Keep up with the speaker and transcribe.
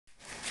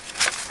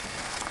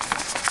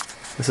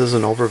This is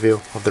an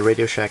overview of the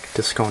Radio Shack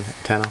Discone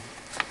antenna.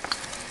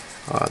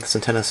 This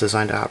antenna is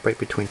designed to operate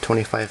between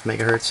 25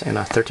 MHz and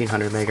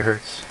 1300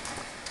 MHz.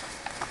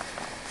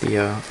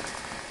 The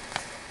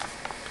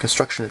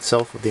construction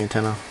itself of the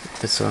antenna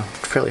is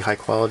fairly high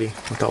quality,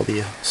 with all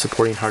the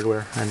supporting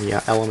hardware, and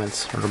the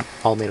elements are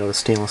all made out of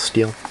stainless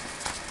steel.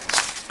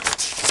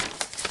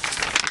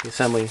 The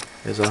assembly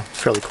is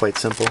fairly quite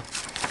simple,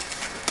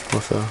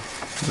 with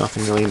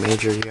nothing really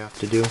major you have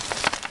to do.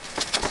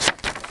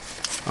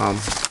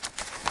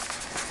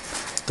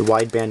 The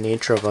wideband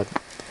nature of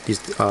these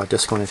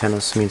Discone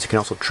antennas means you can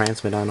also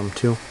transmit on them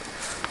too,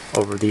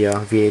 over the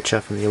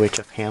VHF and the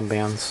UHF ham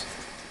bands.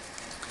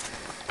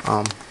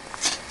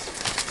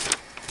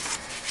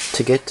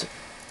 To get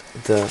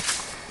the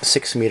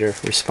 6 meter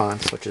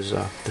response, which is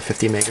the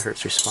 50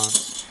 MHz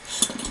response,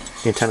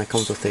 the antenna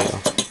comes with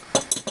a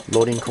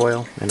loading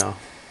coil and a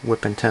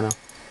whip antenna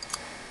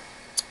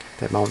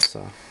that mounts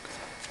on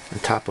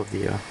top of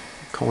the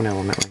cone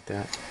element like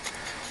that.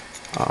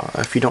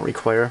 If you don't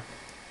require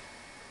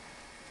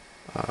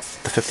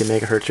the 50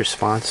 MHz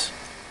response,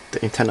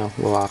 the antenna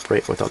will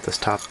operate without this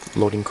top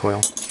loading coil.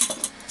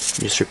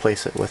 You just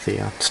replace it with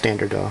a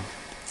standard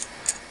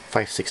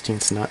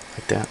 5/16 nut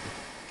like that.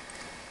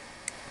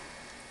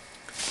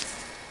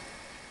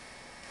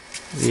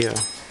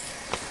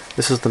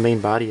 This is the main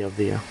body of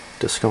the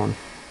Discone.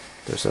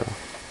 There'll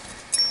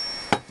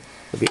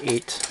be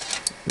 8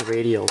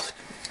 radials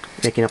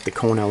making up the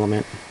cone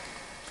element.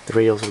 The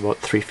radials are about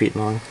 3 feet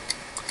long.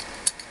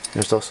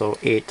 There's also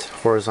 8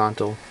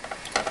 horizontal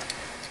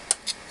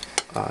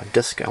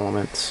disc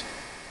elements,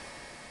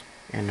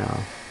 and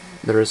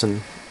there is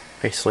an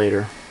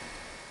isolator.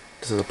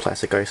 This is a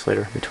plastic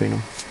isolator between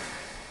them.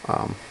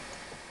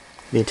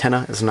 The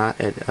antenna is not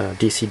at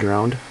DC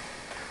ground,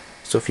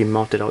 so if you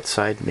mount it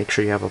outside, make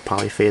sure you have a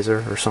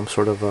polyphaser or some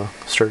sort of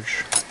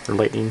surge or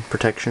lightning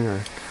protection,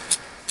 or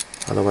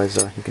otherwise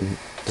you can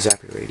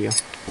zap your radio.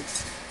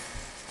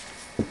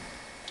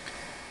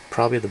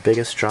 Probably the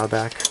biggest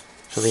drawback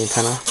to the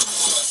antenna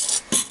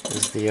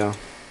is the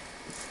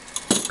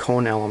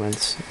cone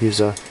elements use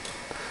a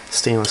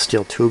stainless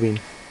steel tubing,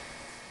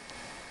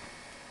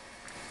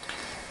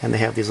 and they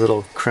have these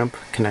little crimp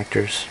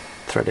connectors,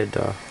 threaded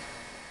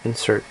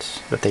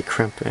inserts that they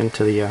crimp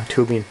into the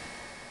tubing.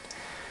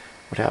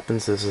 What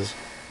happens is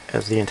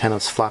as the antenna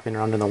is flopping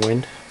around in the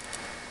wind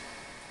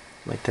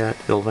like that,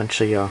 it'll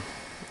eventually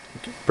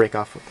break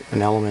off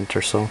an element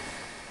or so.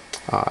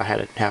 I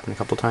had it happen a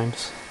couple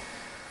times.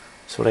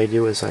 So what I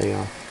do is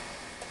I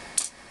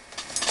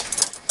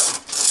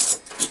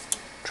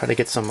try to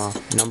get some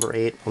number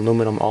 8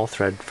 aluminum all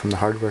thread from the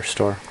hardware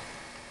store,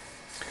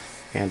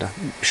 and it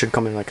should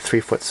come in like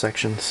 3-foot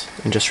sections,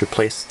 and just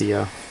replace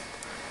the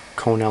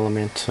cone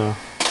element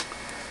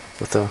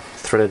with a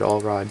threaded all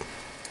rod.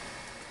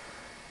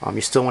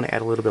 You still want to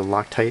add a little bit of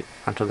Loctite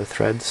onto the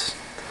threads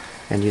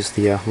and use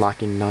the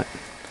locking nut,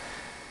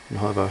 and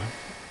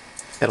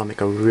it'll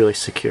make a really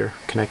secure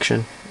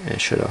connection, and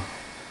it should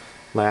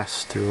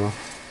last through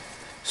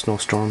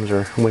snowstorms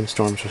or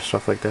windstorms or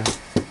stuff like that.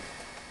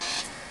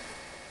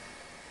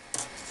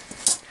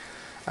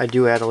 I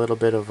do add a little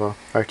bit of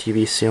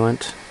RTV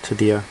sealant to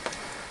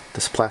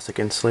this plastic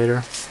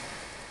insulator.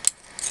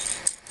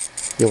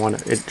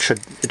 It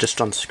just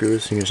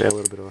unscrews, and you just add a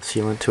little bit of a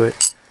sealant to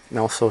it, and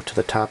also to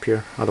the top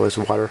here. Otherwise,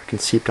 water can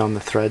seep down the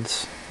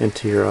threads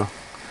into your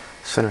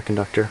center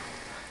conductor.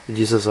 It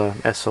uses a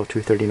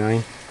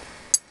SO239,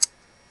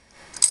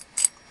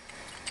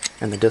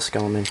 and the disc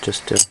element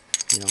just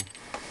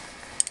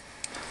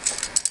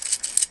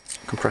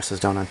compresses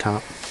down on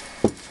top.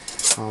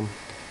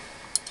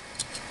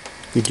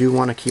 You do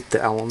want to keep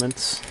the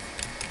elements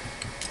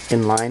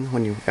in line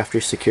after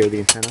you secure the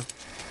antenna.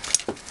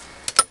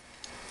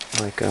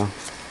 Like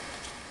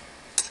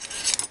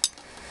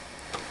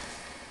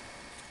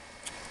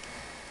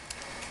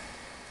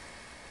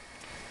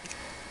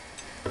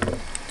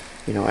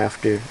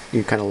after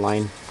you kind of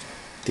line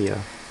the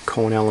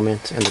cone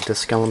element and the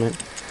disc element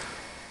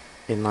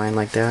in line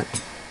like that,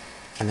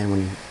 and then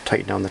when you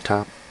tighten down the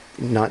top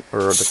nut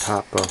or the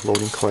top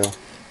loading coil,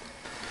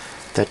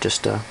 that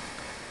just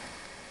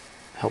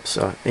helps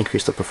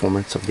increase the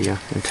performance of the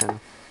antenna.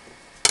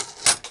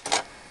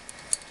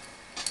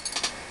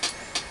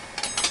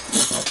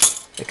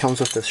 It comes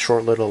with this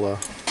short little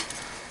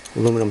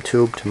aluminum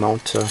tube to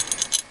mount,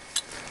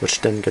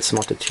 which then gets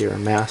mounted to your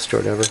mast or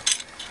whatever.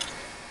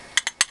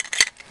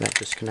 That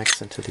just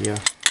connects into the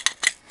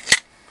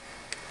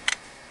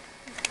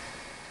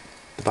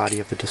body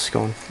of the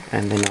Discone,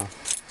 and then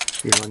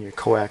you run your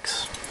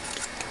coax.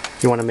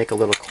 You want to make a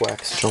little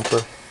coax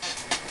jumper.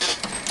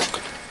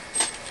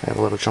 I have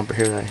a little jumper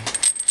here that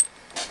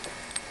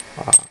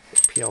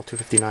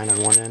PL259 on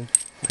one end.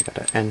 I got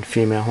an N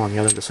female on the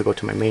other. This will go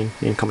to my main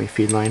incoming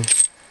feed line.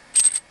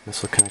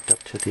 This will connect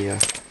up to the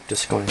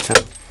Discone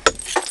antenna.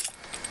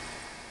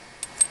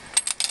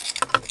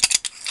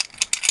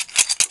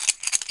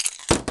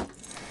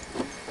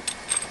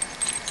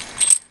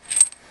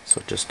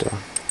 So just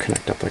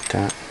connect up like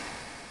that.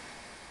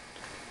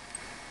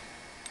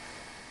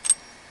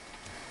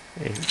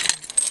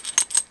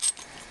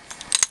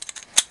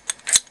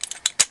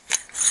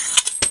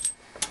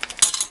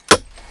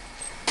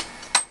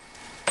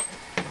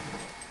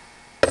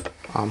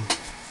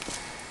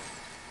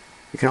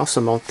 You can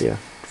also mount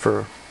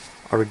for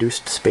a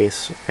reduced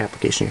space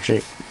application, you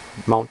can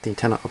mount the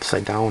antenna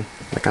upside down,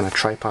 like on a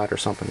tripod or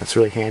something. That's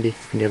really handy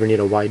if you never need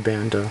a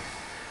wideband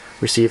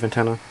receive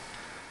antenna.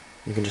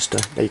 You can just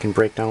that you can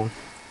break down.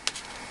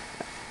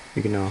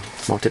 You can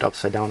mount it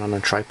upside down on a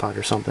tripod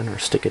or something, or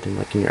stick it in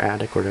like in your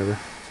attic or whatever.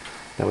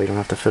 That way you don't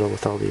have to fiddle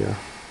with all the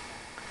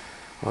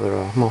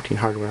other mounting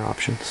hardware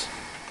options.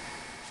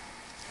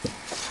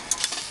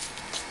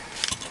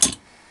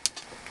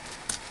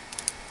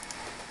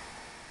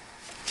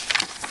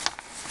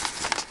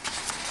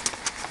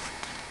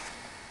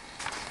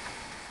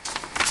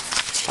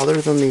 Other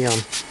than the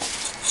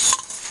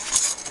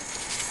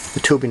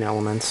tubing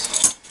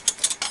elements,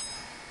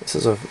 this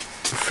is a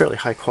fairly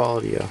high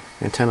quality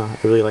antenna. I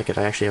really like it.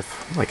 I actually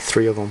have like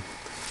 3 of them.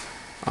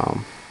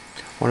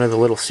 One of the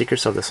little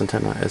secrets of this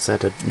antenna is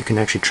that you can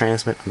actually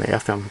transmit on the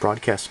FM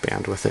broadcast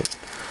band with it.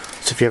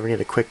 So if you ever need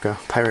a quick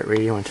pirate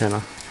radio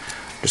antenna,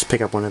 just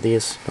pick up one of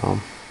these.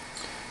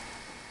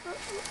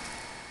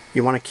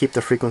 You want to keep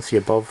the frequency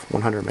above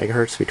 100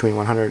 megahertz, between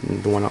 100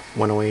 and the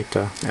 108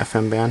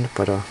 FM band,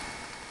 but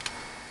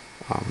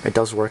it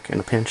does work in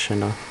a pinch,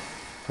 and I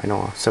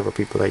know several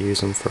people that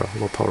use them for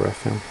low power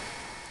FM.